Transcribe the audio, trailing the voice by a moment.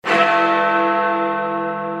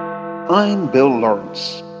I'm Bill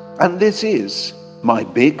Lawrence, and this is My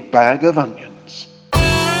Big Bag of Onions. They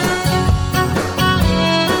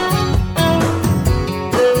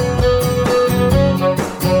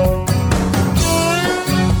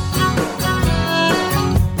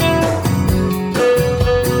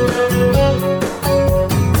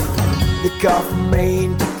go from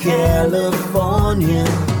Maine to California,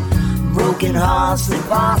 broken hearts they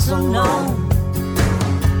pass unknown.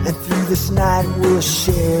 And through this night we'll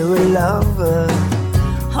share a lover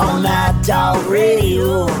on that dog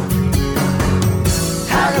radio.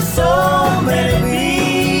 How can so many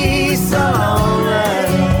be so lonely?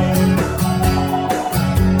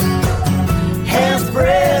 Hands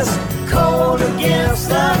pressed cold against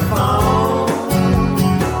the phone.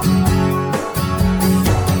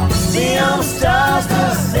 The young stars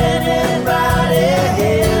descending right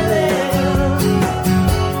ahead.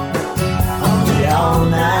 All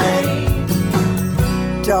night,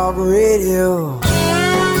 dog radio.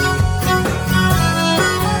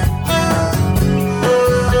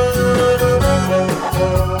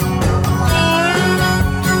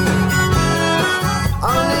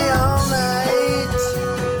 Only all night,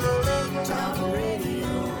 dog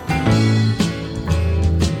radio.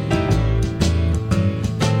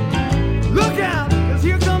 Look out, 'cause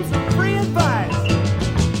here comes some free advice.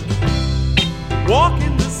 Walk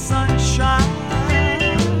in the sunshine.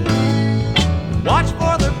 Watch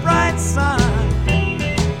for the bright side.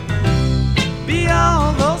 Be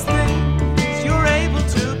all those things you're able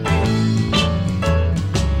to be.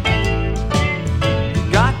 You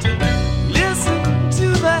got to listen to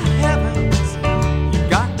the heavens. You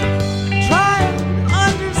got to try and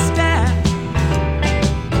understand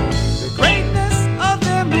the greatness of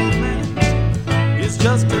their movement is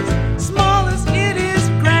just as small as it is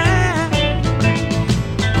grand.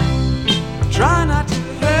 Try not to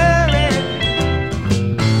hurry.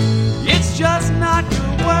 It's just not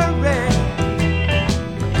your worry.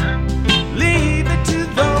 Leave it to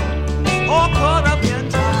those all caught up in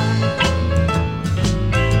time.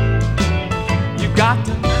 You got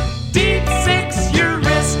to deep six your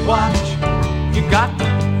wristwatch. You got to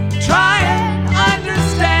try and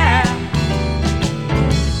understand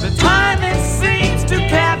the time it seems to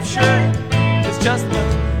capture is just the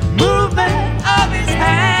movement of his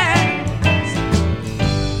hands.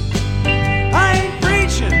 I ain't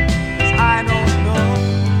preaching, 'cause I don't know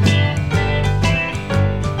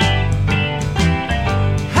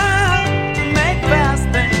how to make fast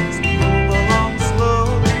things move along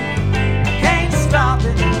slowly. I can't stop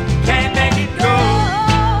it, can't make it go.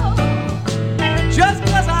 Just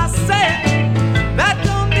 'cause I say it, that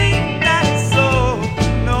don't mean that it's so.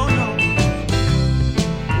 No, no.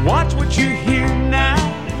 Watch what you hear now.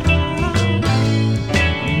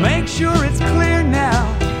 Make sure it's clear now.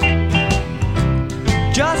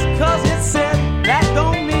 Just 'cause it's said, that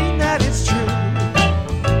don't mean that it's true.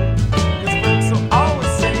 'Cause folks will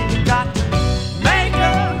always say you got to make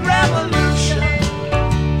a revolution.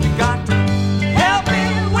 You got to help me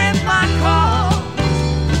with my cause.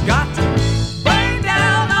 You got to burn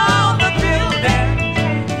down all the buildings.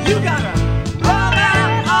 You got to roll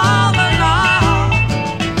out all the laws.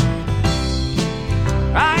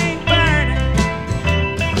 I ain't burning.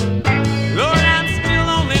 Lord, I'm still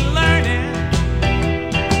only learning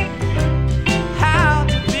how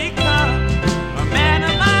to become a man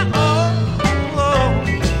of my own.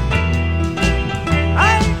 I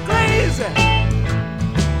ain't crazy,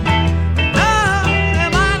 nor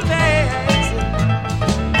am I lazy.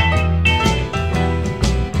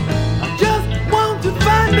 I just want to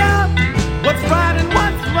find out what's right and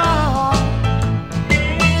what's wrong.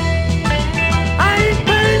 I ain't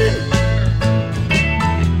burning.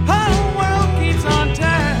 Whole world keeps on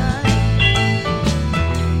turning.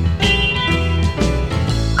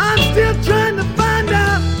 I'm still trying to find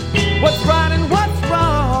out what's right and what's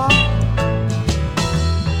wrong.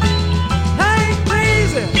 I ain't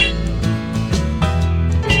crazy.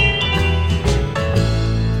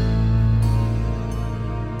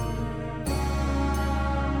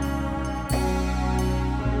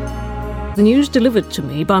 The news delivered to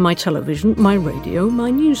me by my television, my radio, my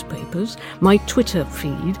newspapers, my Twitter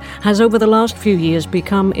feed has over the last few years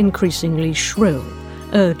become increasingly shrill,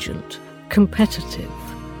 urgent, competitive.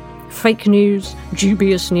 Fake news,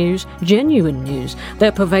 dubious news, genuine news.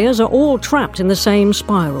 Their purveyors are all trapped in the same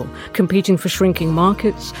spiral, competing for shrinking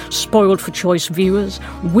markets, spoiled for choice viewers,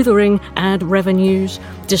 withering ad revenues,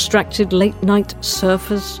 distracted late-night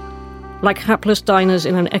surfers. Like hapless diners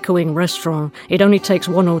in an echoing restaurant, it only takes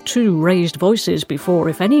one or two raised voices before,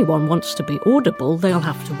 if anyone wants to be audible, they'll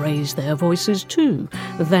have to raise their voices too,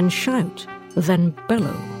 then shout, then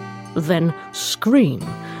bellow, then scream,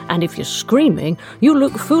 And if you're screaming, you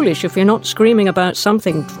look foolish if you're not screaming about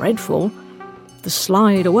something dreadful. The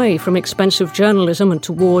slide away from expensive journalism and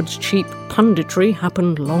towards cheap punditry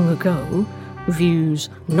happened long ago. Views,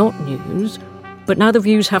 not news. But now the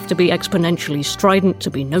views have to be exponentially strident to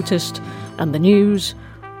be noticed, and the news,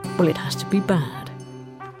 well, it has to be bad.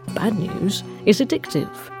 Bad news is addictive.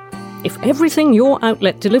 If everything your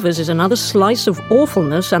outlet delivers is another slice of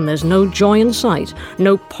awfulness and there's no joy in sight,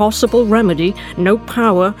 no possible remedy, no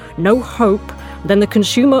power, no hope, then the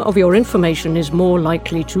consumer of your information is more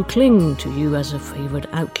likely to cling to you as a favoured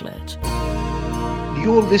outlet.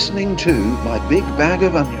 You're listening to My Big Bag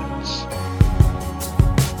of Onions.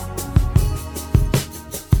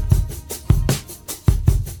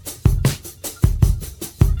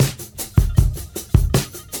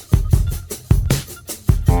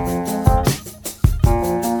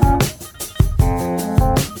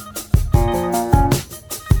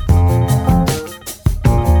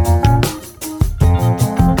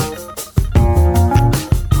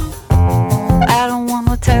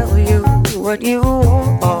 What you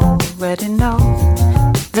already know.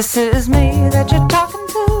 This is me that you're talking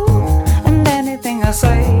to, and anything I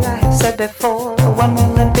say I have said before. When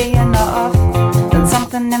will it be enough? Then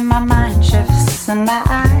something in my mind shifts, and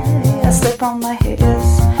I slip on my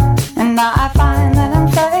hips, and now I find that I'm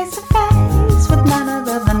face to face with none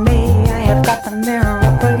other than me. I have got the mirror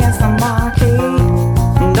up against the marquee,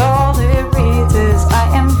 and all it reads is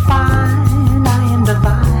I am fine, I am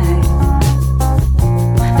divine.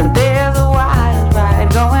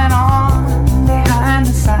 Going on behind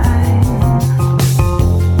the sign.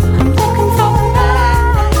 I'm looking for the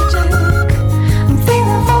magic. I'm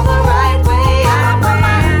feeling for the right way out of my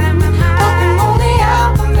mind. Looking only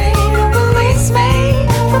out for me to release me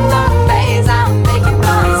from the maze I'm making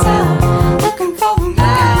myself. Looking for the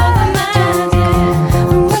magic.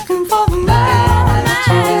 I'm looking for the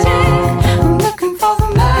magic. I'm looking for the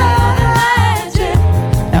magic.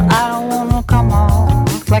 Now I don't wanna come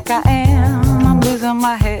off like I am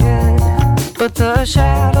my head, but the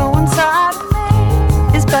shadow inside of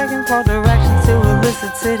me is begging for directions to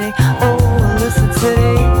illicit city, oh illicit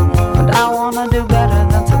city. But I wanna do better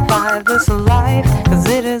than survive this life, cause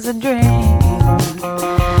it is a dream.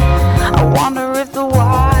 I wonder if the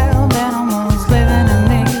wild animals living in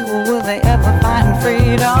me, will they ever find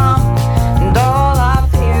freedom? And all I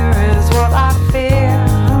fear is what I fear,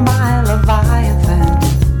 my Leviathan.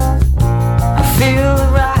 I feel the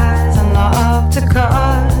rising up to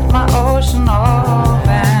cut my ocean open.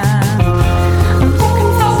 I'm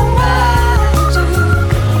looking for the magic.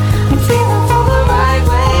 I'm feeling for the right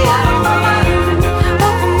way out of my mind.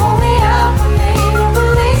 Looking only out for me to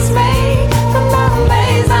release me from the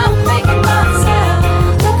maze I'm making myself.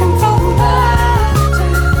 Looking for the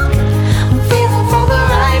magic. I'm feeling for the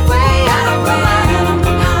right way out of my mind.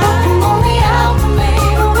 Looking only out for me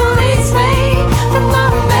to release me from the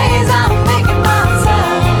maze I'm making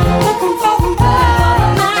myself. Looking for the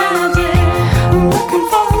magic. I'm looking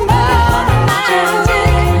for the magic.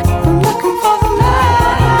 I'm looking for the magic.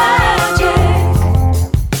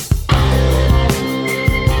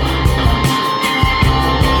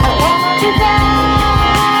 I wanna be there.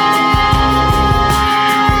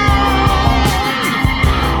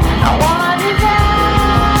 I wanna be there.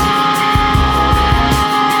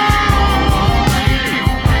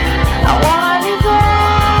 I wanna be there.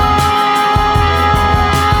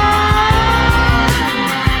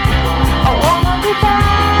 I wanna be there.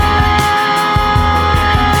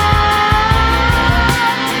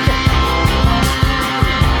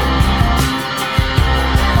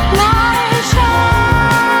 My shadow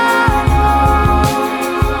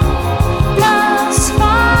must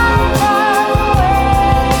find a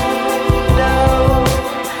window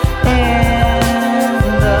in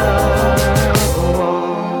the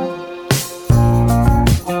wall.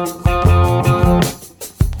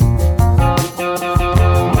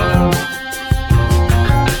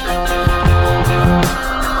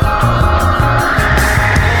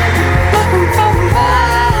 Looking for the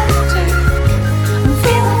magic. I'm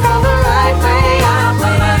feeling for the right way out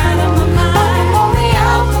my mind. Looking only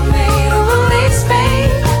out for me to release me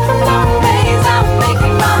from the maze I'm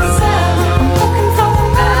making myself. I'm looking for the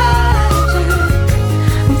magic.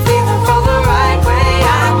 I'm feeling for the right way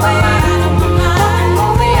out my mind. Looking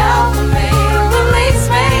only out for me to release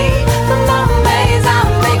me from the maze I'm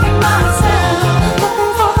making myself.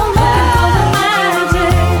 Looking for the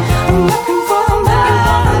magic. I'm looking for the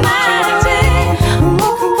magic. I'm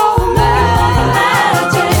looking for the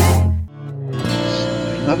magic.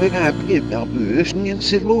 Nothing happening about bursting in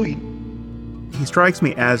Siloy. He strikes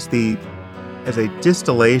me as a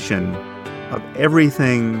distillation of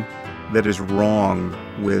everything that is wrong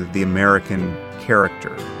with the American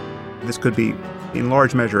character. This could be, in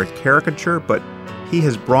large measure, a caricature, but he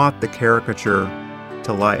has brought the caricature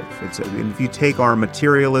to life. If you take our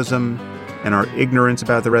materialism and our ignorance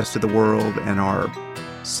about the rest of the world and our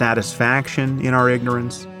satisfaction in our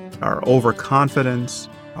ignorance, our overconfidence,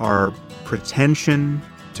 our pretension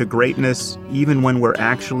to greatness, even when we're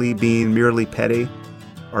actually being merely petty,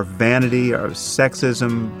 our vanity, our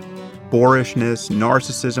sexism, boorishness,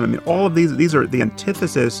 narcissism. I mean, all of these are the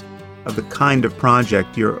antithesis of the kind of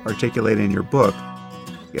project you're articulating in your book.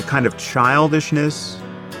 A kind of childishness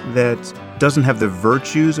that doesn't have the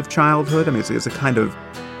virtues of childhood. I mean, it's a kind of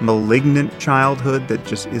malignant childhood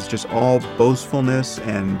that is just all boastfulness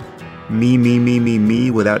and me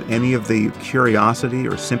without any of the curiosity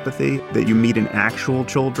or sympathy that you meet in actual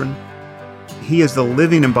children. He is the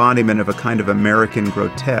living embodiment of a kind of American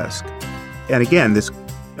grotesque. And again,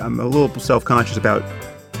 I'm a little self-conscious about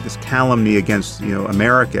this calumny against,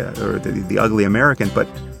 America or the ugly American, but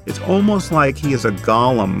it's almost like he is a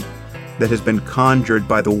golem that has been conjured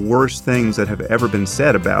by the worst things that have ever been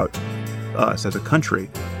said about us as a country.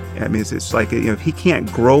 I mean, it's like, if he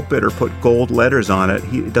can't grope it or put gold letters on it,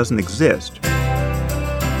 it doesn't exist.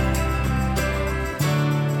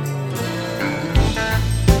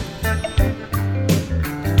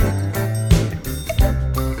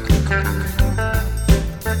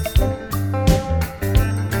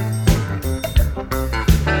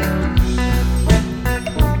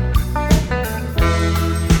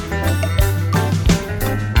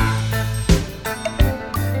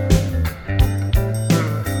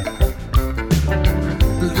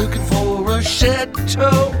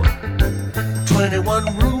 Chateau,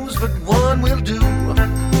 21 rooms, but one will do.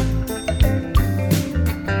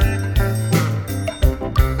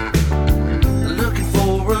 Looking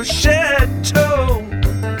for a chateau,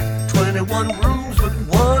 21 rooms, but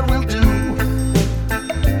one will do.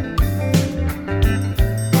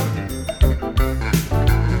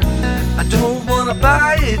 I don't wanna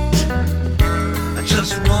buy it, I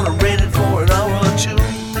just wanna rent it for an hour or two.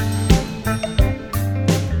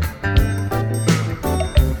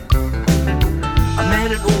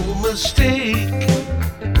 Mistake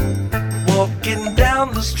walking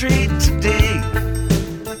down the street today.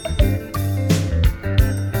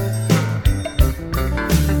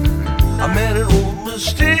 I made an old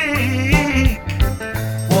mistake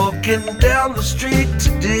walking down the street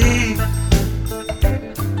today.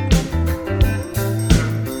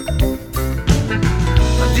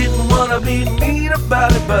 I didn't want to be mean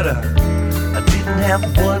about it, but I didn't have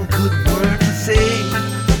one good word to say.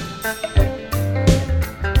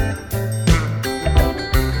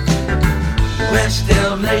 West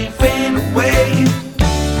LA fade away.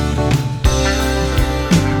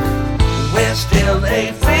 West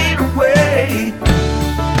LA fade away.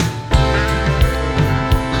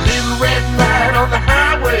 Little red light on the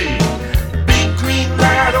highway, big green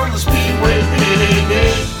light on the speedway.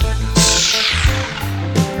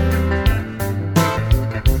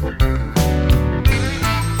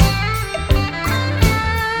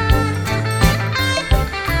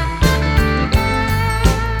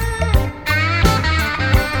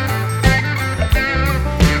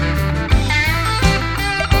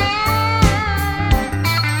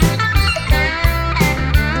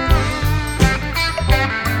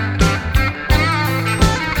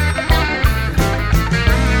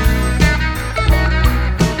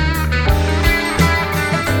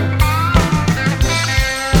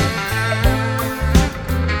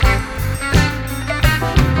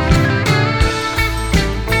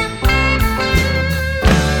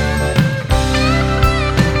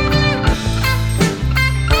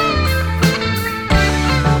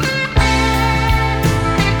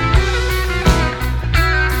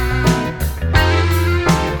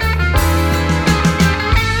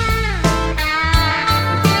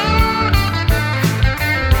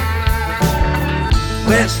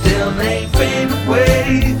 West LA fade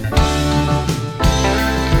away.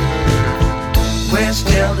 West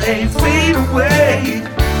LA fade away.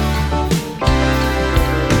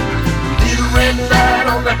 Little red light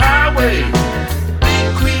on the highway,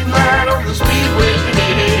 big green light on the speedway.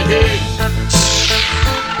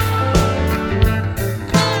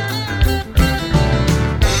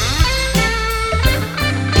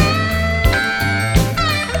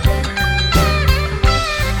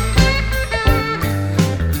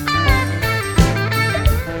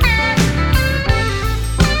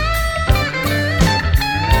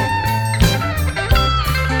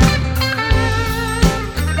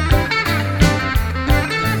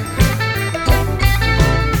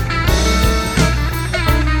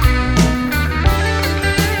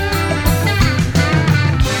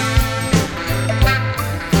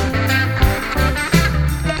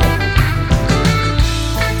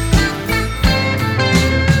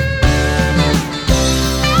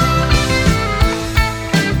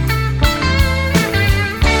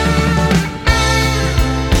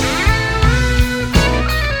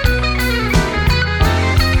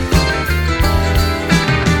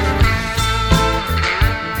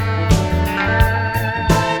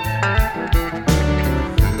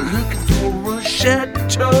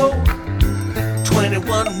 chateau.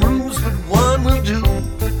 21 rooms, but one will do.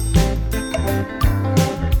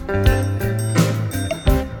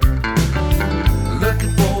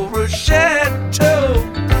 Looking for a chateau.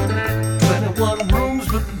 21 rooms,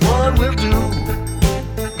 but one will do.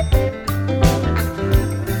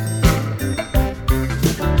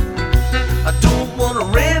 I don't want to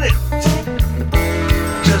rent it,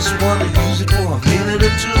 just want to use it for a minute or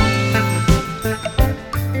two.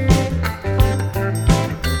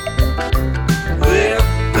 Well,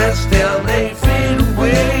 West LA fade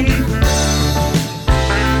away.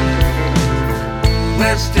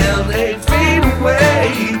 West LA fade away.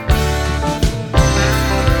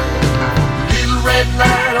 Little red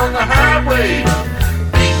light on the highway,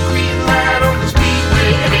 big green light on the speedway.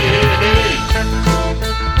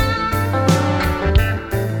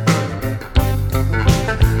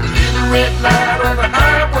 Little red light on the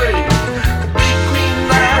highway, big green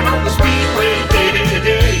light on the speedway.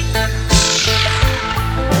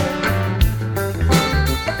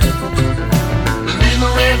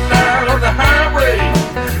 Little red light on the highway,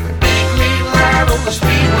 big green light on the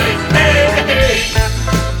speedway. Hey.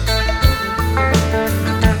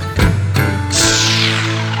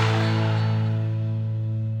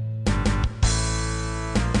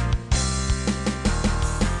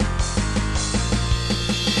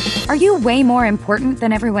 Are you way more important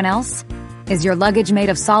than everyone else? Is your luggage made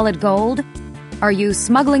of solid gold? Are you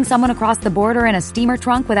smuggling someone across the border in a steamer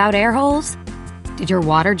trunk without air holes? Did your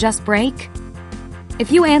water just break? If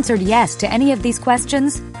you answered yes to any of these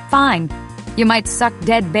questions, fine. You might suck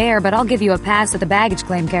dead bear, but I'll give you a pass at the baggage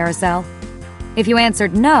claim carousel. If you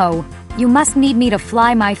answered no, you must need me to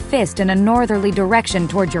fly my fist in a northerly direction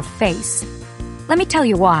toward your face. Let me tell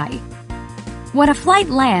you why. When a flight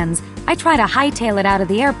lands, I try to hightail it out of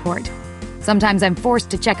the airport. Sometimes I'm forced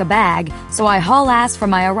to check a bag, so I haul ass from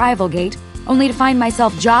my arrival gate, only to find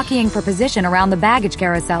myself jockeying for position around the baggage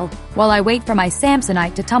carousel while I wait for my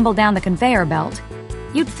Samsonite to tumble down the conveyor belt.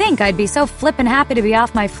 You'd think I'd be so flippin' happy to be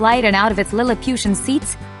off my flight and out of its Lilliputian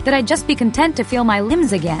seats that I'd just be content to feel my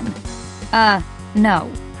limbs again.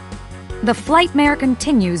 No. The flightmare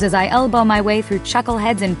continues as I elbow my way through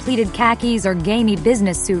chuckleheads in pleated khakis or gamey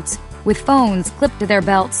business suits, with phones clipped to their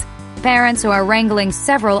belts, parents who are wrangling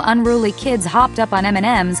several unruly kids hopped up on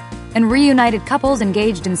M&Ms, and reunited couples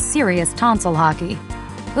engaged in serious tonsil hockey.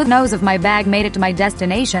 Who knows if my bag made it to my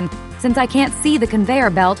destination, since I can't see the conveyor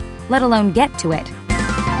belt, let alone get to it.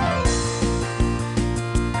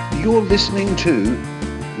 You're listening to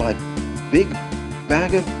My Big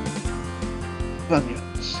Bag of Onions.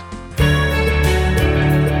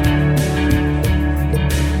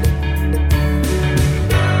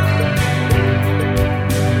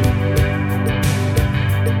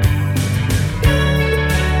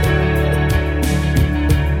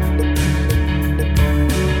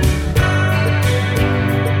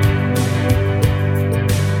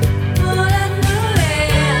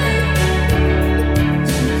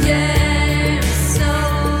 So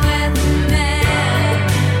at the man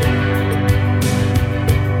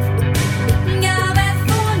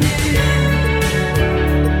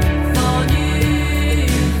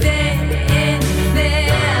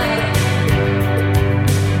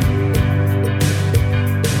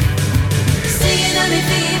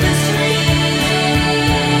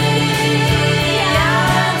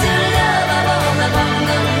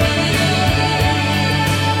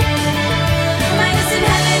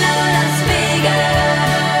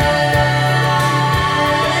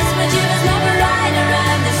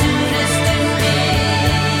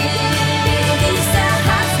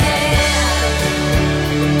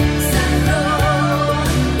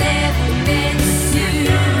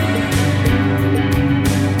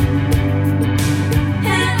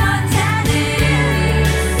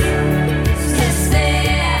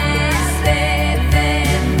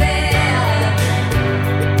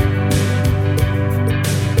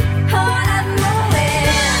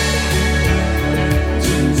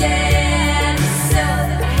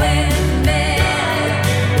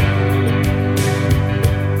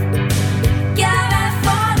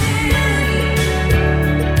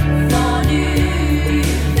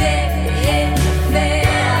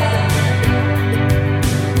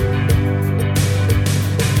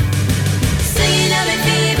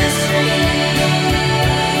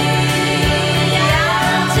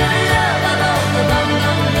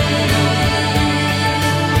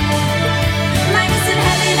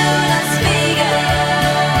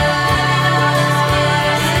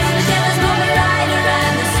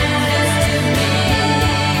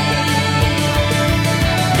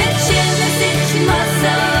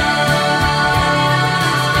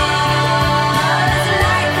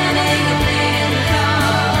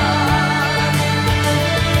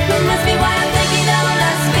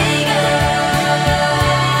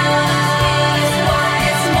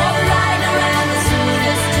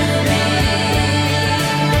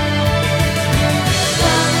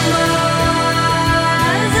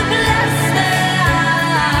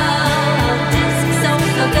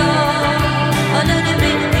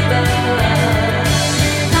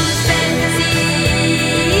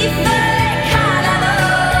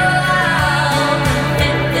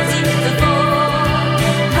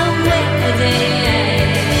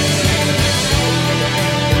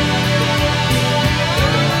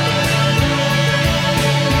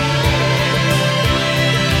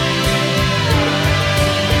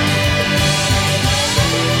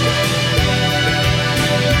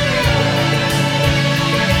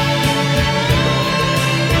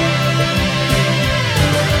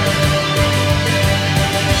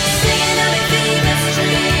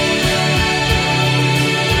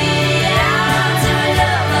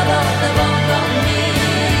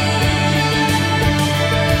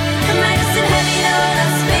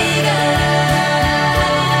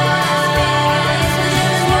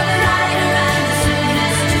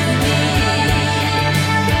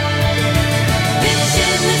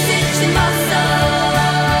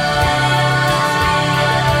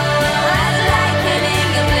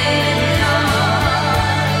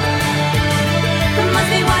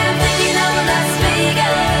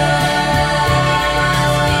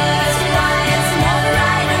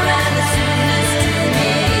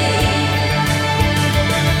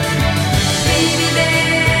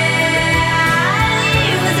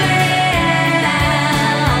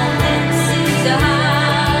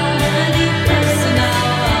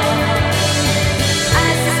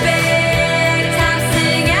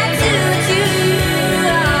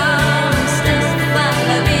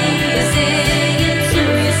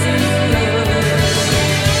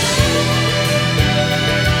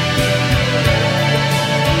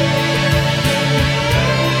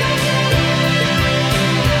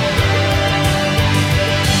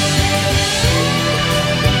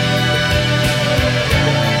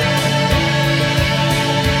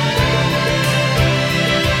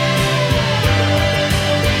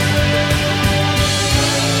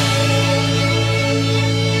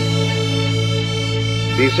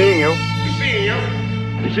seeing you. Be seeing you.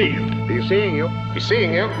 Be seeing you. Be seeing you. Be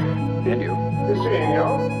seeing you. And you. Be seeing you.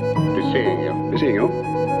 Be seeing you. Be seeing you.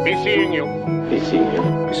 Be seeing you. Be seeing you.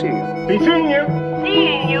 Be seeing you. Be seeing you.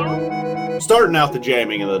 Seeing you. Starting out the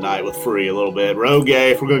jamming of the night with Free a little bit.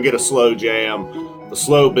 Rogae, if we're going to get a slow jam, the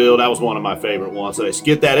slow build, that was one of my favorite ones. So they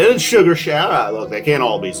skip that in. And Sugar Shack, all right, look, they can't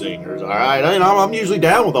all be singers, all right? I'm usually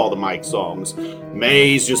down with all the Mike songs.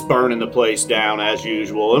 May's just burning the place down as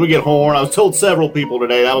usual. Then we get Horn. I was told several people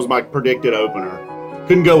today that was my predicted opener.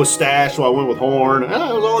 Couldn't go with Stash, so I went with Horn.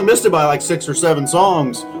 I was only missed it by like 6 or 7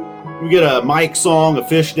 songs. We get a Mike song, a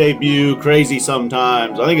Fish debut, Crazy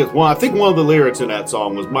Sometimes. I think one of the lyrics in that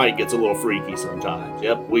song was Mike gets a little freaky sometimes.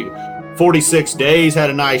 Yep, 46 Days had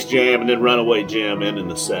a nice jam, and then Runaway Jim ending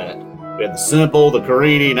the set. We had the Simple, the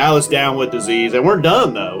Carini, now it's Down with Disease, and we're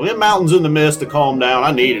done though. We had Mountains in the Mist to calm down.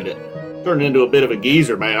 I needed it. Turned into a bit of a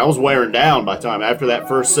geezer, man. I was wearing down by the time after that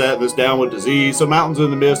first set, this Down with Disease. So Mountains in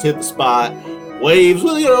the Mist hit the spot. Waves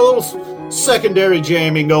with a little secondary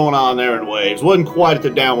jamming going on there in Waves. Wasn't quite at the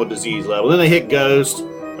Down with Disease level. Then they hit Ghost.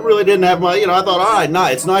 I really didn't have my, I thought, all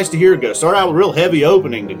right, it's nice to hear Ghost. Started out with a real heavy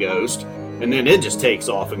opening to Ghost, and then it just takes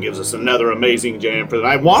off and gives us another amazing jam for the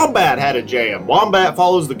night. Wombat had a jam. Wombat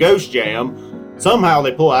follows the Ghost jam. Somehow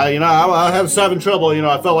they pull out, I was having trouble,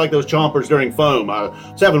 I felt like those chompers during Foam. I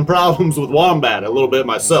was having problems with Wombat a little bit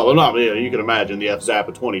myself. I'm not, you can imagine the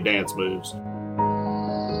F-Zappa 20 dance moves.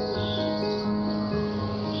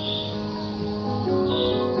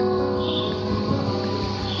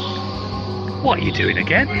 What are you doing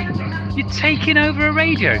again? You're taking over a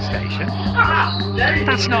radio station?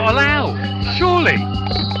 That's not allowed, surely.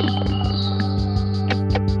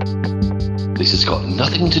 This has got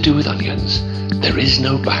nothing to do with onions. There is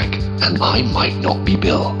no bag, and I might not be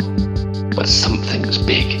Bill. But something's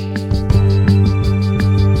big.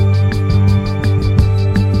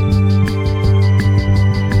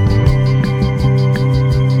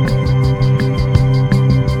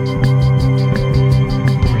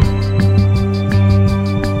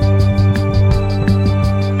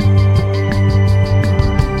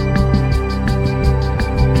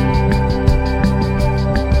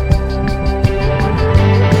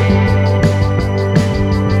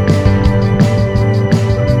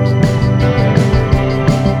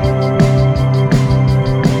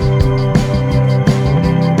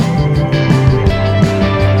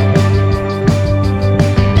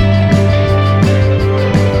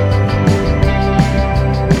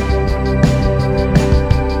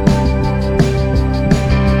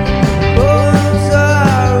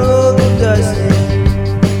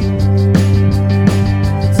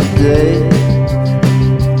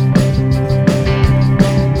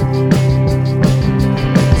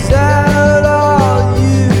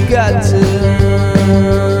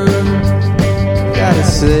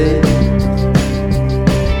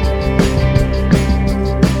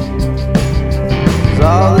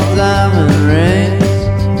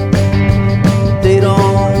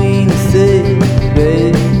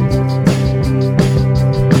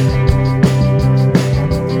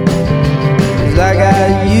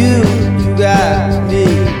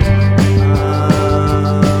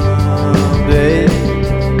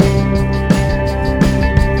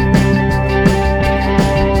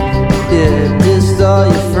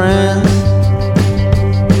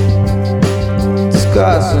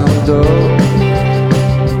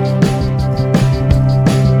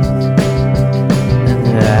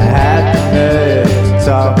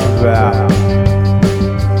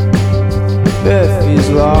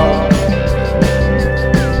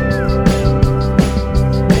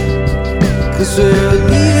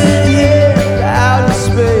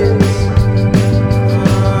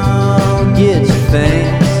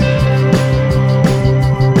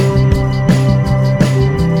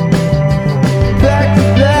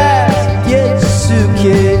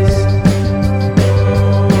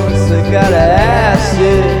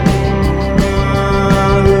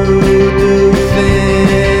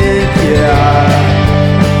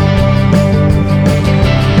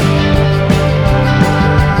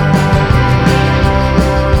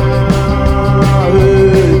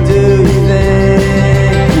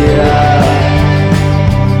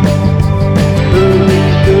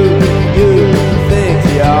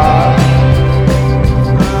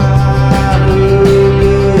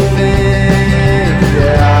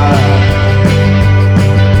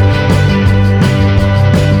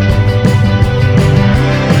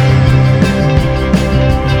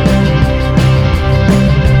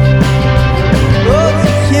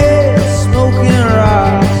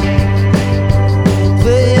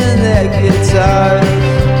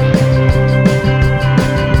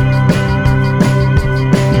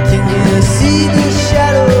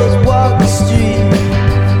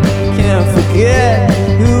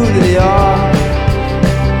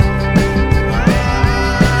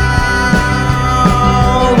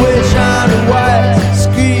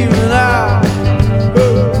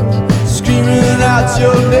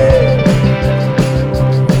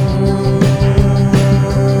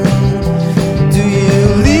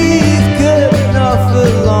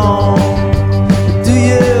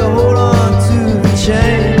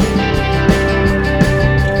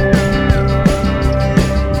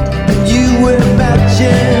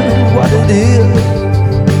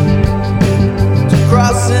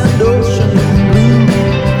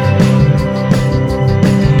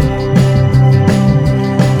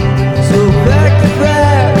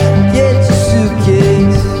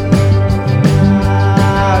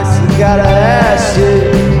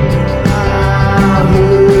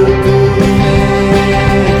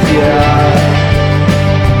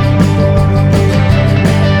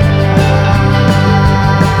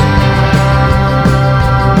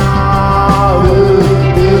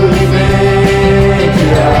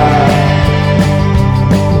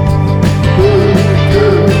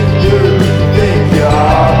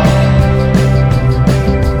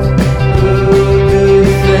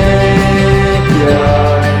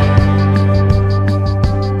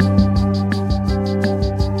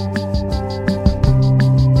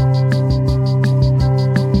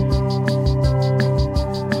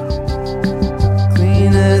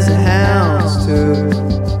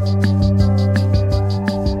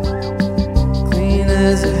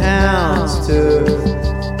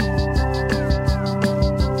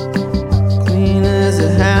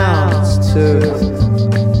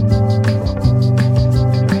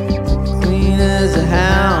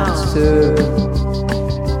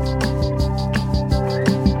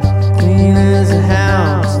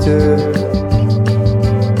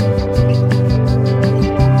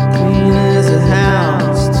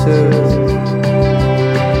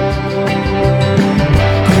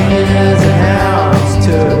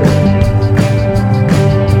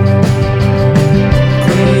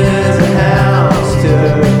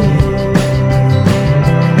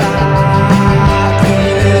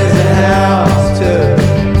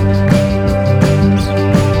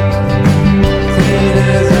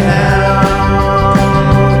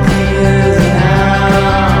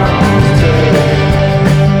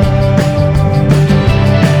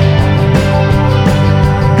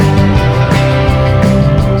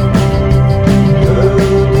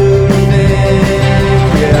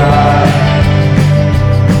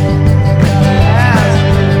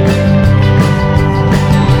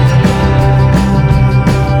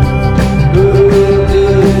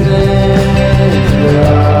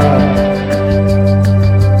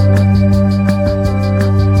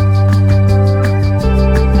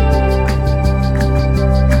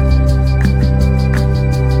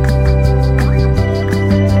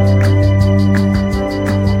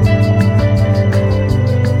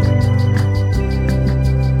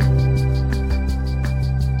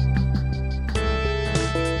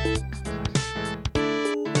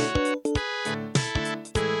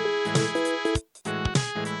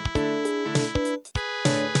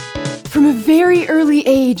 From a very early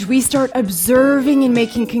age, we start observing and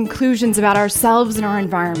making conclusions about ourselves and our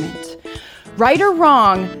environment. Right or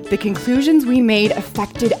wrong, the conclusions we made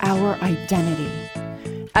affected our identity.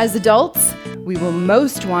 As adults, we will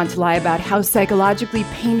most want to lie about how psychologically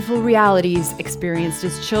painful realities experienced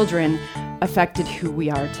as children affected who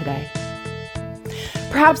we are today.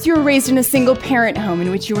 Perhaps you were raised in a single-parent home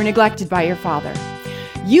in which you were neglected by your father.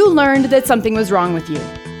 You learned that something was wrong with you.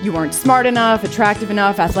 You weren't smart enough, attractive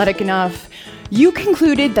enough, athletic enough. You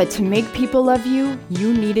concluded that to make people love you,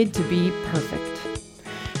 you needed to be perfect.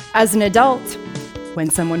 As an adult, when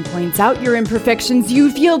someone points out your imperfections,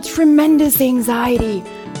 you feel tremendous anxiety,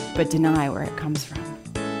 but deny where it comes from.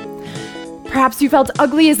 Perhaps you felt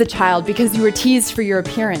ugly as a child because you were teased for your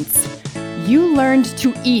appearance. You learned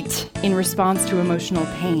to eat in response to emotional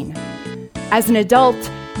pain. As an adult,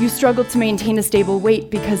 you struggled to maintain a stable weight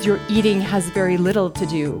because your eating has very little to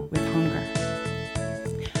do with hunger.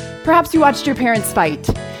 Perhaps you watched your parents fight.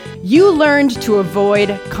 You learned to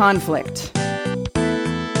avoid conflict.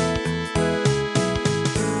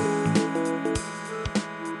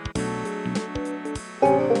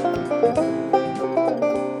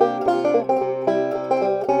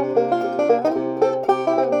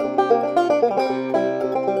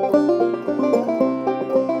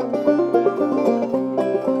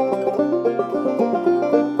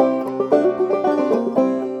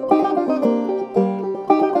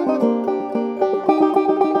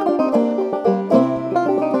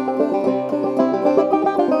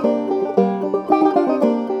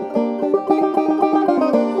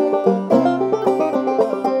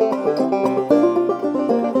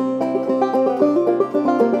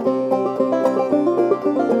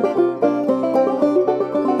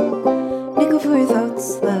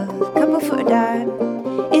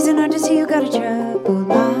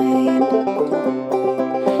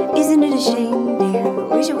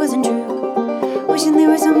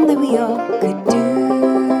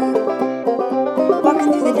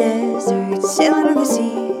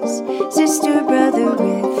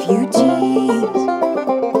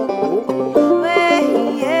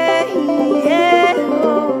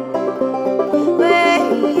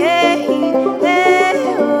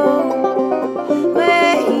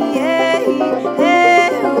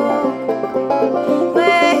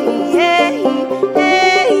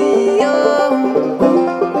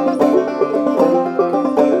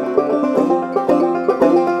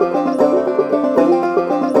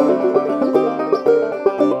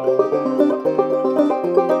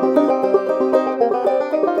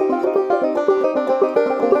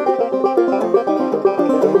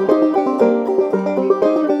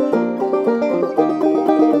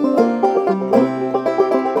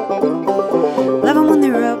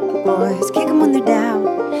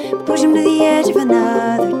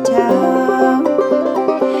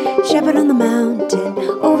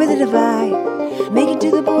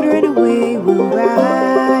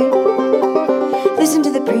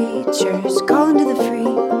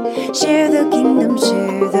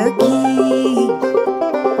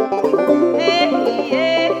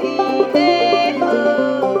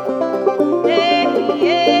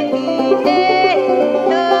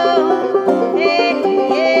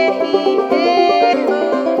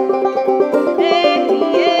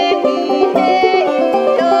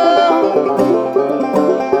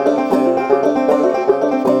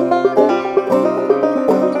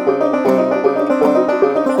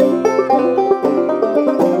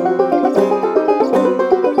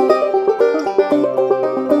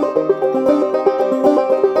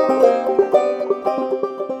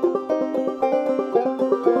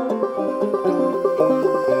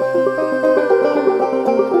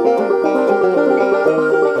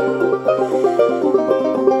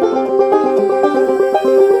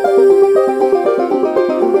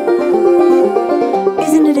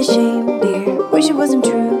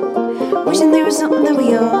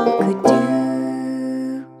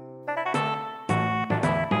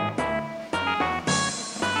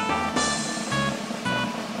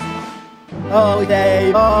 Oh,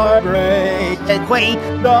 they are great and queen.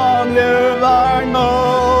 Long live our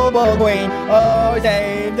noble queen. Oh,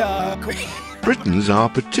 save the queen. Britons are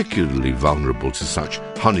particularly vulnerable to such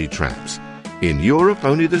honey traps. In Europe,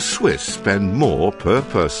 only the Swiss spend more per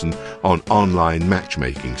person on online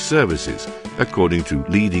matchmaking services, according to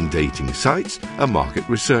leading dating sites, a market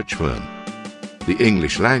research firm. The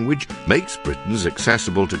English language makes Britons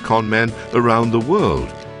accessible to con men around the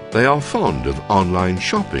world. They are fond of online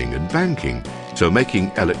shopping and banking, so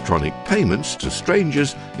making electronic payments to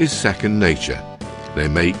strangers is second nature. They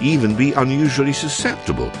may even be unusually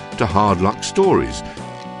susceptible to hard luck stories.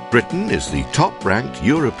 Britain is the top-ranked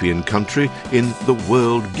European country in the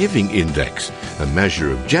World Giving Index, a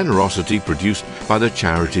measure of generosity produced by the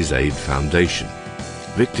Charities Aid Foundation.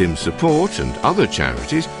 Victim Support and other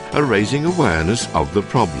charities are raising awareness of the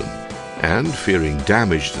problem. And, fearing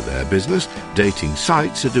damage to their business, dating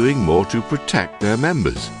sites are doing more to protect their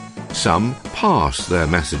members. Some pass their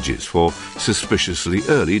messages for suspiciously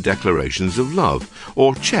early declarations of love,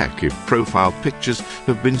 or check if profile pictures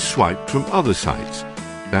have been swiped from other sites.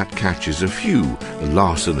 That catches a few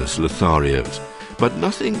larcenous Lotharios, but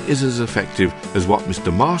nothing is as effective as what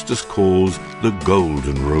Mr. Masters calls the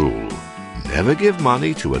golden rule. Never give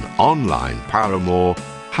money to an online paramour,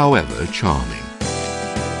 however charming.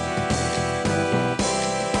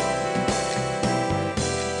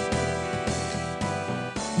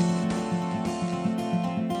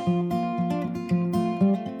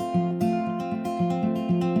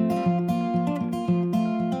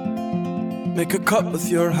 Make a cup with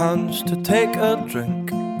your hands to take a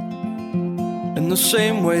drink, in the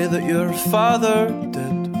same way that your father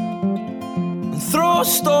did, and throw a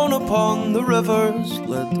stone upon the river's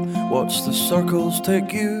lid. Watch the circles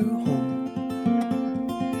take you home.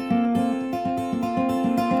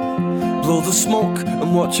 Blow the smoke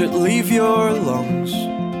and watch it leave your lungs,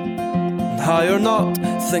 and high or not,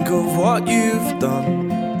 think of what you've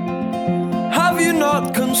done. Have you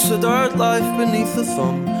not considered life beneath the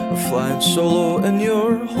thumb, or flying solo in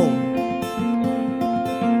your home?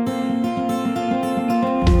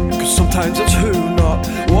 Cause sometimes it's who, not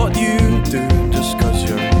what you do. Just cause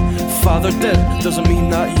your father did doesn't mean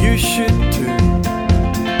that you should too.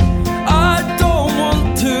 I don't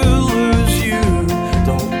want to lose you,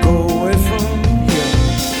 don't go away from here.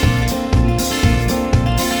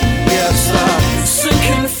 Yes, that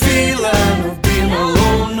sinking feeling of being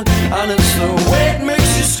alone, and it's the way it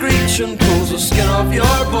makes you screech and pulls the skin off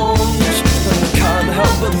your bones. And I can't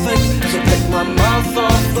help but think as I pick my mouth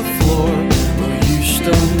off the floor, will you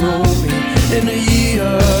still know me in a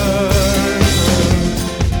year?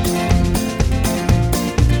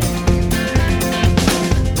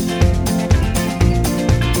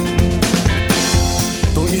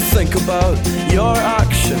 Don't you think about your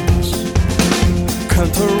actions,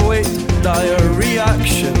 counterweight dire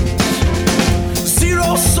reactions.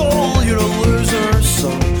 Zero soul, you're a loser,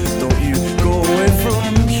 son. Don't you go away from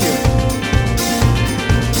here.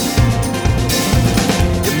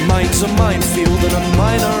 Your mind's a minefield in a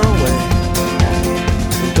minor way.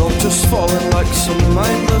 Don't just fall in like some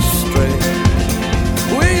mindless stray.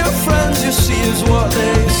 We're your friends, you see, is what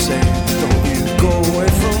they say. Don't you go away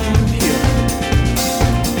from here.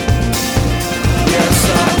 Yes,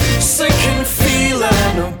 that sinking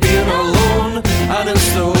feeling of being alone, and it's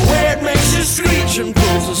the way it makes you screech and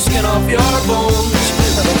pulls the skin off your bones.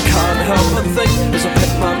 And I can't help but think as I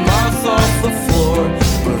pick my mouth off the floor,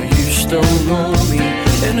 will you still know me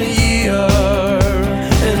in a year?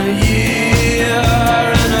 In a year,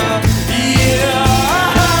 in a year.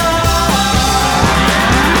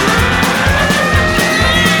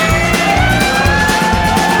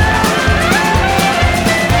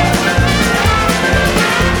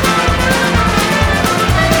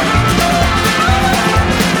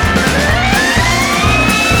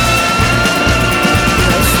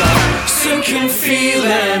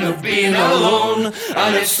 Feeling of being alone,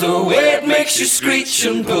 and it's the way it makes you screech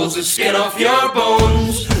and pulls the skin off your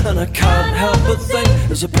bones. And I can't help but think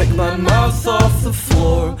as I pick my mouth off the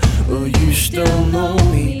floor, will you still know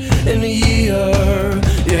me in a year?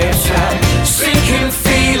 Yes, that sinking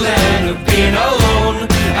feeling of being alone,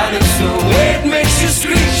 and it's the way it makes you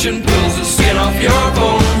screech and pulls the skin off your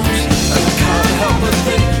bones. And I can't help but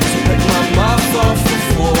think as I pick my mouth off the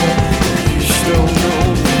floor, will you still know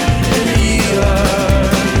me in a year?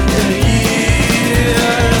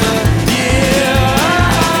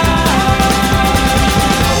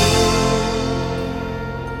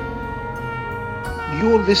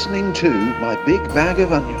 You're listening to My Big Bag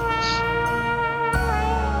of Onions.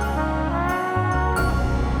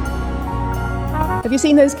 Have you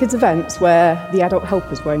seen those kids' events where the adult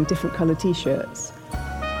helper's wearing different coloured t-shirts?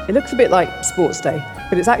 It looks a bit like Sports Day,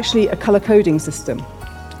 but it's actually a colour coding system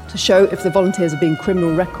to show if the volunteers are being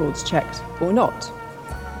criminal records checked or not.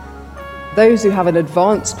 Those who have an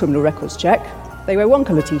advanced criminal records check, they wear one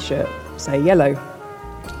colour t-shirt, say yellow.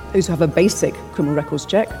 Those who have a basic criminal records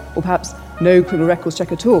check, or perhaps no criminal records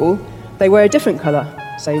check at all, they wear a different colour,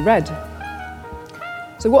 say red.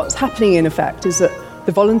 So what's happening in effect is that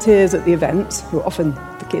the volunteers at the event, who are often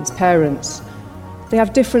the kids' parents, they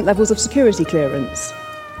have different levels of security clearance.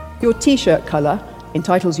 Your t-shirt colour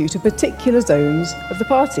entitles you to particular zones of the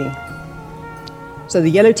party. So the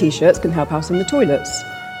yellow t-shirts can help out in the toilets.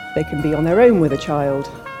 They can be on their own with a child.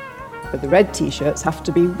 But the red T-shirts have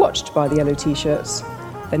to be watched by the yellow T-shirts.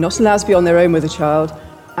 They're not allowed to be on their own with a child,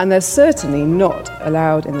 and they're certainly not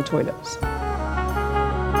allowed in the toilets.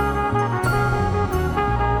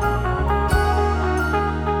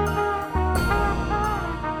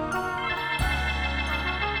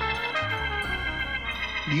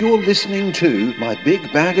 You're listening to My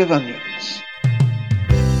Big Bag of Onions.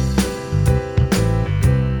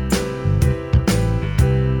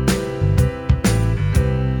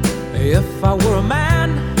 If I were a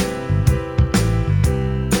man,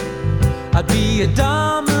 I'd be a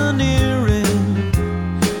domineering.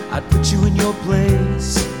 I'd put you in your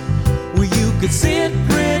place where you could sit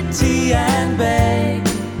pretty and beg.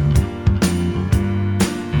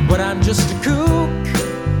 But I'm just a kook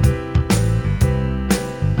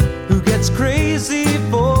who gets crazy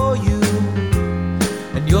for you,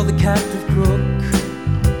 and you're the captive crook,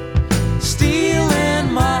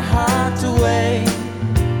 stealing my heart away.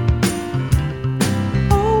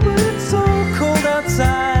 Cold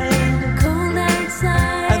outside,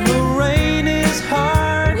 and the rain is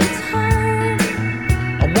hard. It's hard.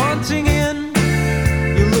 I'm wanting in,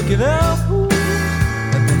 you're looking up,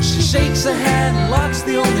 and then she shakes her head and locks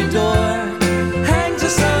the only door. Hangs a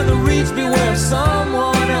sign that reads, beware of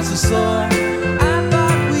someone else's sore. I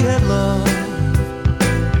thought we had love,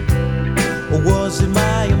 or was it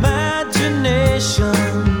my imagination?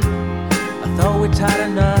 I thought we tied a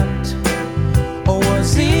knot, or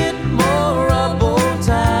was it more rubble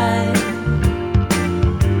time?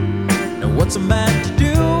 Now what's a man to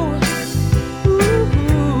do?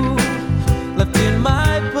 Ooh, left in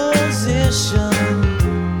my position,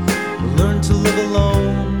 learn to live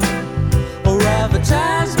alone, or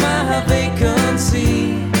advertise my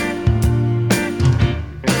vacancy.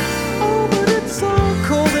 Oh, but it's so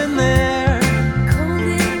cold in there,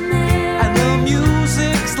 and the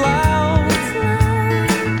music's loud.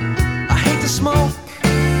 I hate to smoke,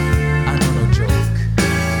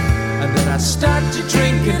 I start to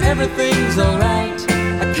drink and everything's alright.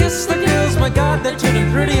 I kiss the girls, my God, they're turning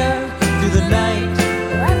prettier through the night.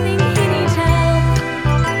 I think he needs help.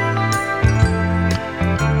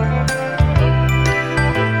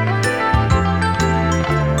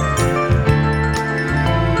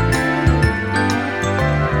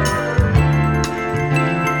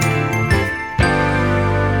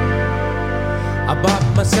 I bought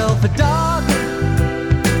myself a dog,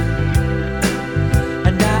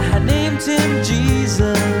 him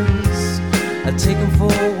Jesus. I take him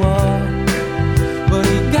for a walk, but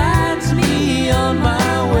he guides me on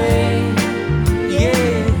my way.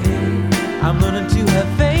 Yeah, I'm learning to have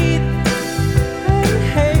faith.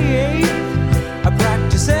 Hey, I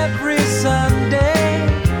practice every Sunday,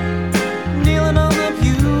 kneeling on the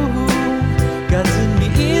pew. God's in me,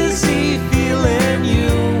 is he feeling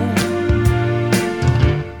you?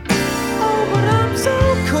 Oh, but I'm so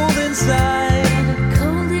cold inside.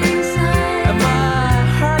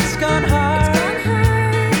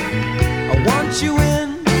 You in,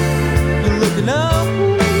 you're looking up,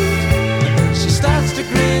 she starts to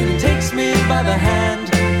grin and takes me by the hand,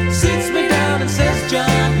 sits me down and says,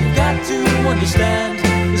 John, you've got to understand,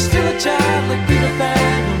 you're still a child like Peter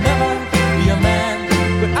Pan, you'll never be a man,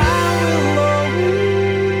 but I will always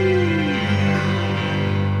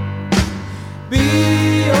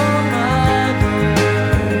be your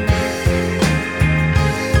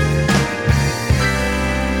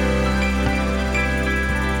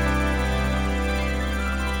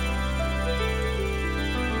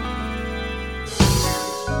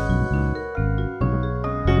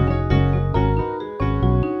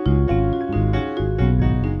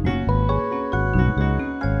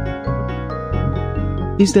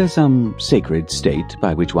Is there some sacred state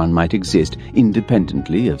by which one might exist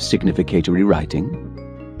independently of significatory writing?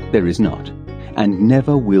 There is not, and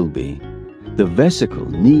never will be. The vesicle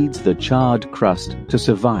needs the charred crust to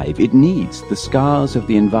survive. It needs the scars of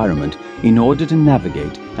the environment in order to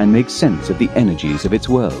navigate and make sense of the energies of its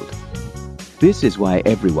world. This is why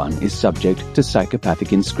everyone is subject to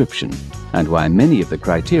psychopathic inscription, and why many of the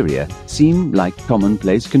criteria seem like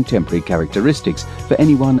commonplace contemporary characteristics for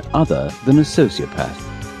anyone other than a sociopath.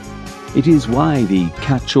 It is why the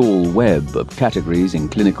catch-all web of categories in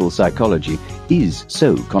clinical psychology is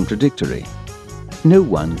so contradictory. No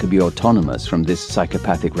one can be autonomous from this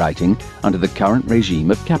psychopathic writing under the current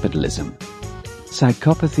regime of capitalism.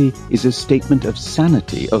 Psychopathy is a statement of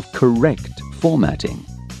sanity, of correct formatting.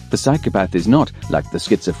 The psychopath is not, like the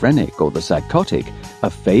schizophrenic or the psychotic, a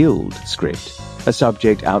failed script, a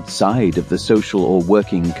subject outside of the social or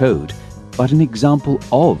working code, but an example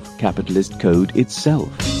of capitalist code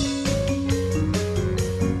itself.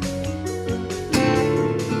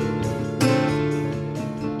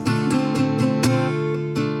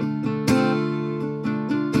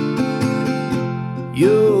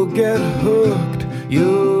 get hooked,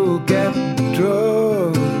 you'll get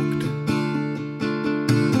drugged.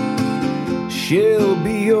 She'll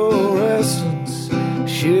be your essence,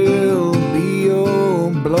 she'll be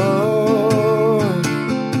your blood.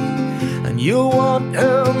 And you'll want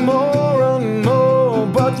her more and more,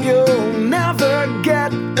 but you'll never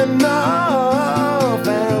get enough.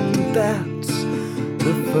 And that's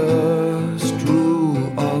the first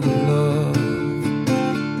rule of love.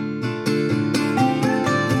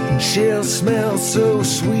 And she'll smell so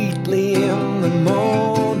sweetly in the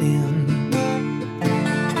morning.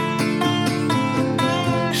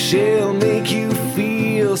 She'll make you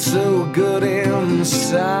feel so good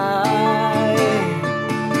inside.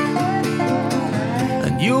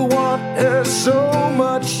 And you want her so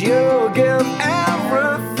much you'll give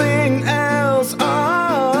everything else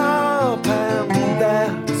up. And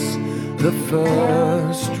that's the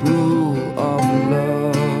first rule of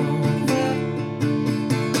love.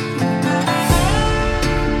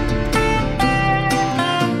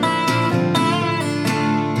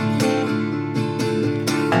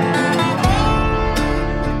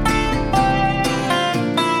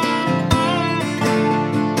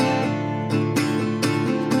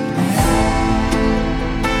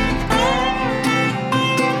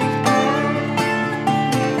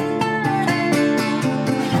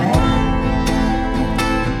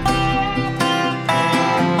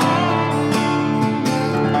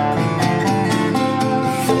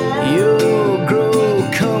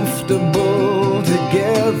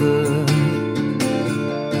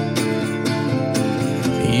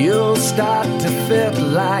 You'll start to fit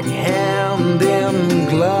like hand in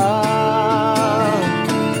glove.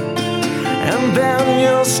 And then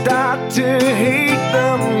you'll start to hate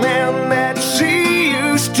the man that she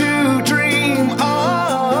used to dream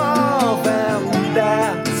of. And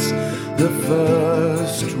that's the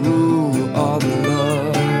first rule of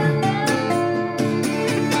love.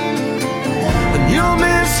 And you'll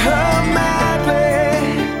miss her madly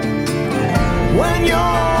when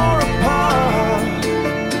you're apart.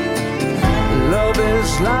 Love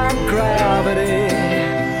is like gravity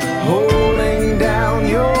holding down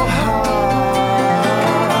your heart.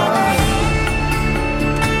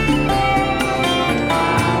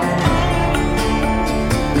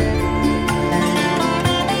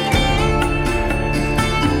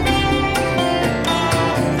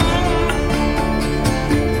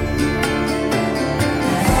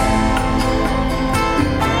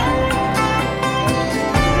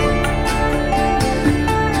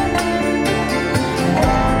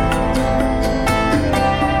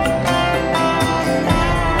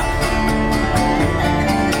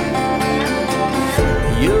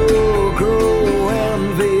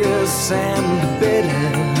 And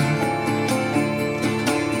bitter,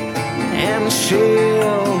 and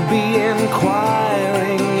she'll be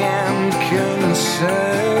inquiring and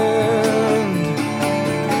concerned,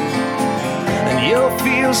 and you'll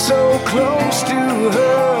feel so close to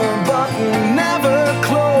her, but never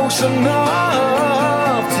close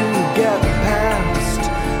enough to get past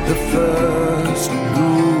the first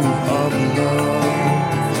rule of love.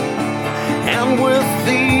 And with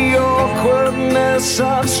the awkwardness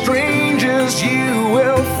of strangers, you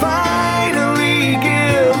will finally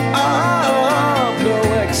give up. No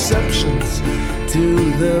exceptions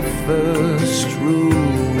to the first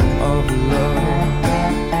rule of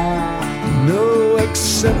love. No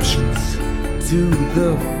exceptions to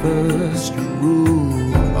the first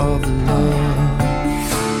rule of love.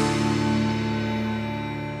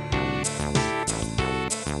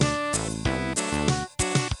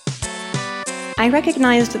 I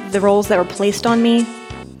recognized the roles that were placed on me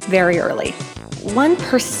very early. One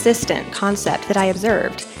persistent concept that I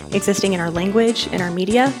observed existing in our language, in our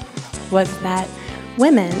media, was that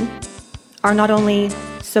women are not only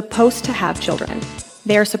supposed to have children,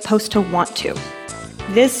 they are supposed to want to.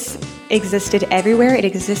 This existed everywhere. It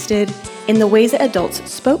existed in the ways that adults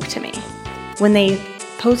spoke to me when they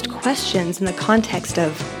posed questions in the context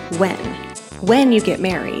of when you get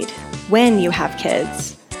married, when you have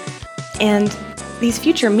kids. And these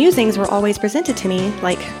future musings were always presented to me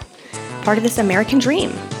like part of this American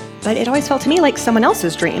dream, but it always felt to me like someone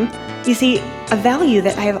else's dream. You see, a value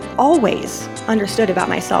that I have always understood about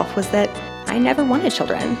myself was that I never wanted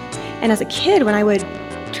children. And as a kid, when I would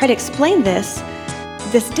try to explain this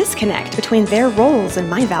disconnect between their roles and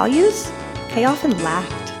my values, they often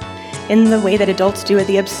laughed in the way that adults do at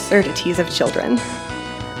the absurdities of children.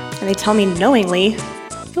 And they tell me knowingly,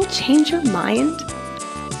 you'll change your mind.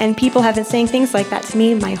 And people have been saying things like that to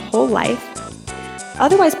me my whole life.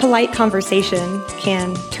 Otherwise, polite conversation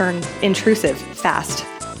can turn intrusive fast.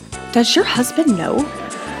 Does your husband know?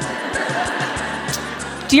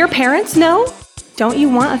 Do your parents know? Don't you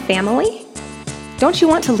want a family? Don't you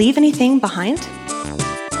want to leave anything behind?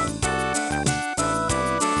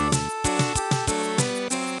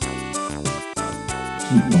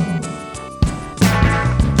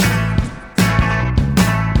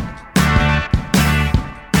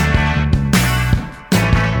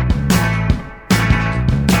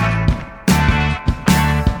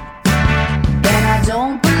 And I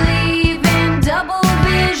don't believe in double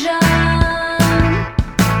vision.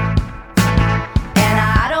 And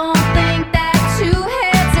I don't think that two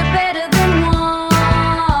heads are better than one.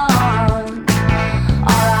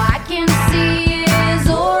 All I can see is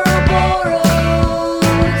Ouroboros,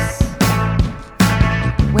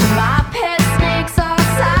 when my pet snakes are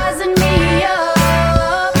sizing me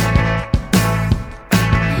up.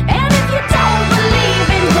 And if you don't believe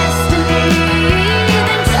in destiny,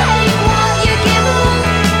 then take what you give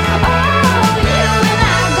up. Oh, you and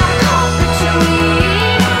I got caught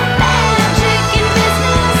between magic and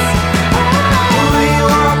business. We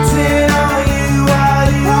walked in on you while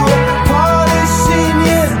you were polishing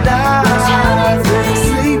your knife,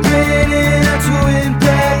 sleeping in a twin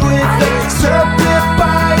bed with a serpent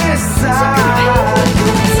by your side.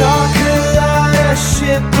 Talk a lot of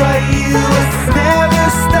shit, but you would never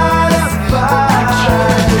start a fight.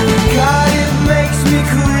 God, it makes me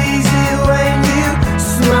crazy when you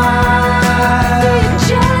smile.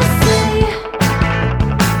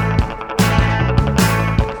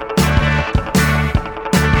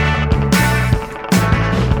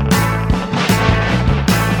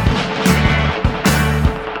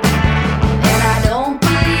 And I don't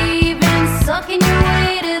believe in sucking your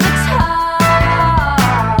way to the top.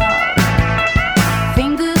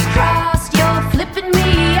 Fingers crossed, you're flipping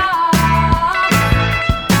me off.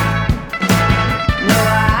 No,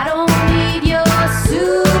 I don't need your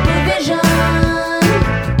supervision.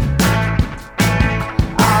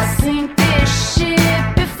 I'll sink this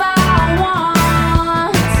ship if I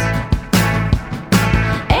want.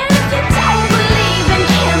 And if you don't believe in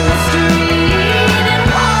chemistry, then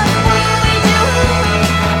what will we do?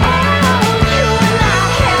 Oh, you and I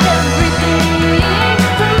had everything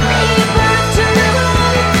from rebirth to ruin.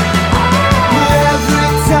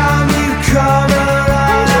 Every time you come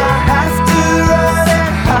around, I have to run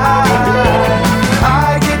and hide.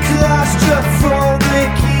 I get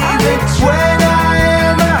claustrophobic even when I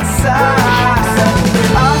am outside.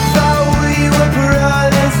 I thought we were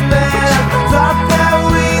brothers, man. I thought that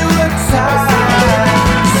we were tied.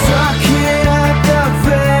 Sucking at the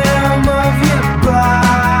venom of your bite.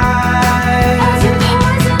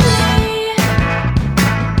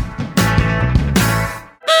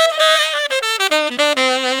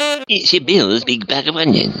 It's your Bill's big bag of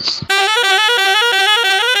onions.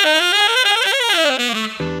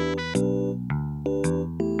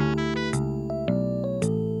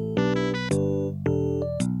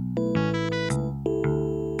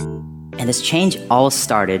 And this change all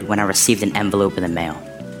started when I received an envelope in the mail.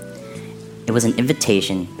 It was an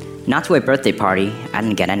invitation, not to a birthday party, I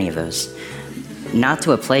didn't get any of those, not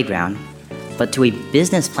to a playground, but to a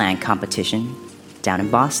business plan competition down in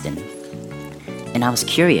Boston. And I was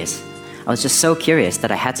curious. I was just so curious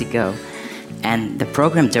that I had to go. And the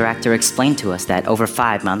program director explained to us that over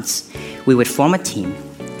 5 months, we would form a team,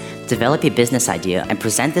 develop a business idea, and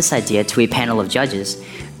present this idea to a panel of judges.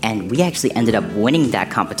 And we actually ended up winning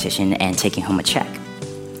that competition and taking home a check.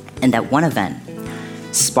 And that one event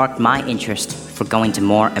sparked my interest for going to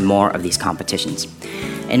more and more of these competitions.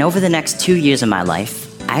 And over the next 2 years of my life,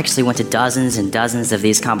 I actually went to dozens and dozens of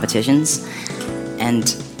these competitions,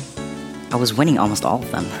 and I was winning almost all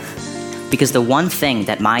of them. Because the one thing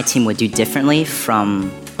that my team would do differently from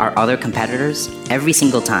our other competitors every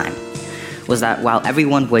single time was that while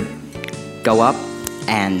everyone would go up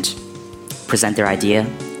and present their idea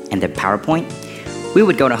and their PowerPoint, we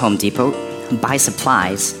would go to Home Depot, buy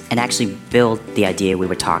supplies, and actually build the idea we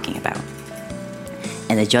were talking about.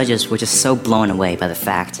 And the judges were just so blown away by the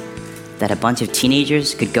fact that a bunch of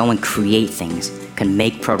teenagers could go and create things, could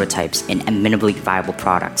make prototypes and minimally viable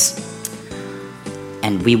products.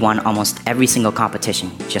 And we won almost every single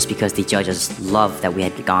competition just because the judges loved that we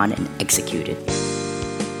had gone and executed.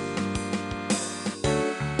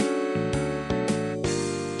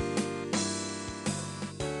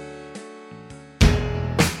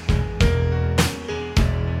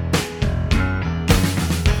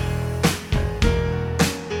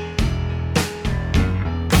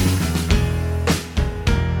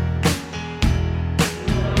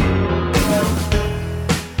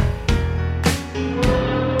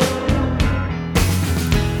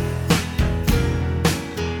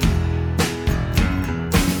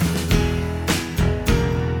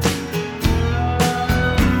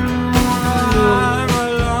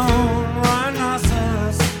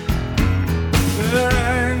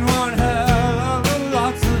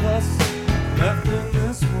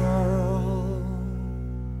 this world.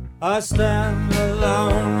 I stand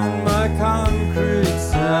alone in my concrete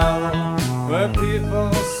cell, where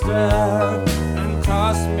people stare and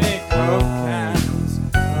toss me Coke cans.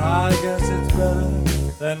 I guess it's better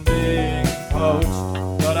than being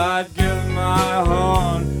poached, but I'd give my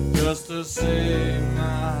horn just to see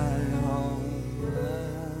my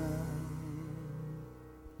homeland.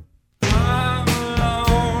 I'm a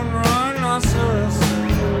lone rhinoceros.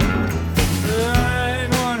 There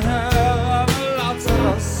ain't one hell of a lot of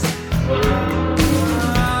us. I'm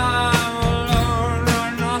a lone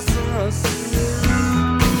rhinoceros.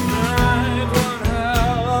 There ain't one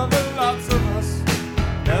hell of a lot of us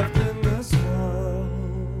left in this world.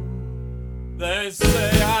 They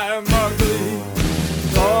say I am ugly,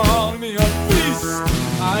 call me a beast.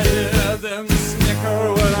 I hear them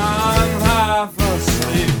snicker when I'm half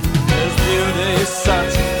asleep. Is beauty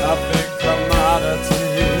such a big commodity?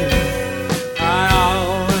 I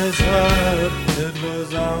always heard it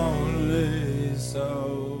was only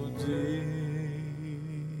so deep.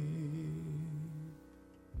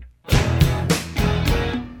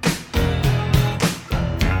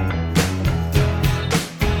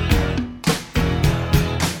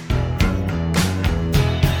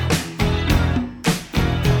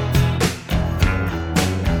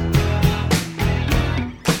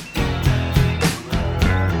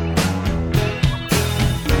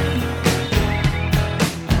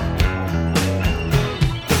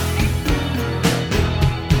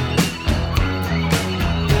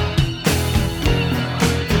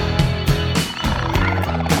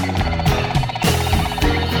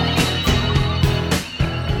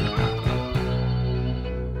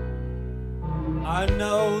 I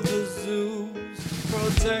know the zoos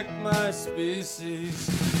protect my species.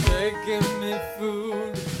 They give me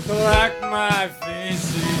food, collect my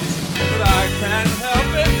feces, but I can't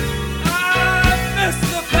help it. I miss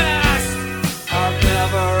the past. I'll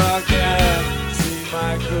never again see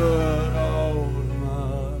my good old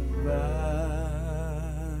mother.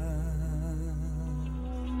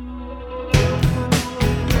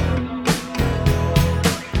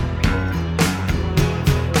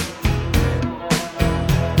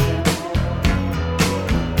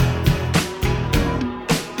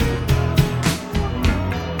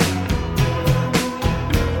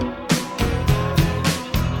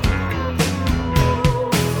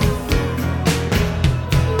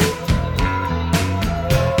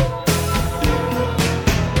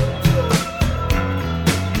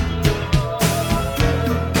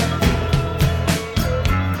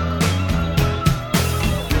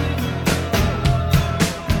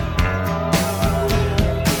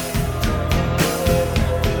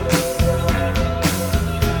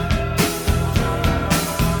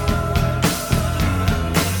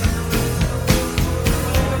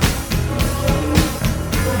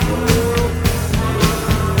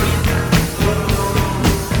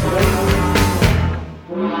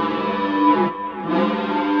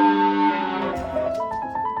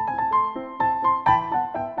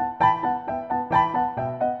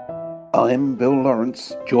 I'm Bill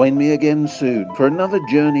Lawrence. Join me again soon for another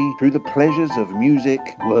journey through the pleasures of music,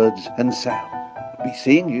 words, and sound. Be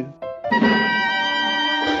seeing you.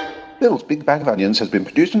 Bill's Big Bag of Onions has been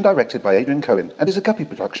produced and directed by Adrian Cohen and is a Guppy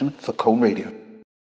production for Colne Radio.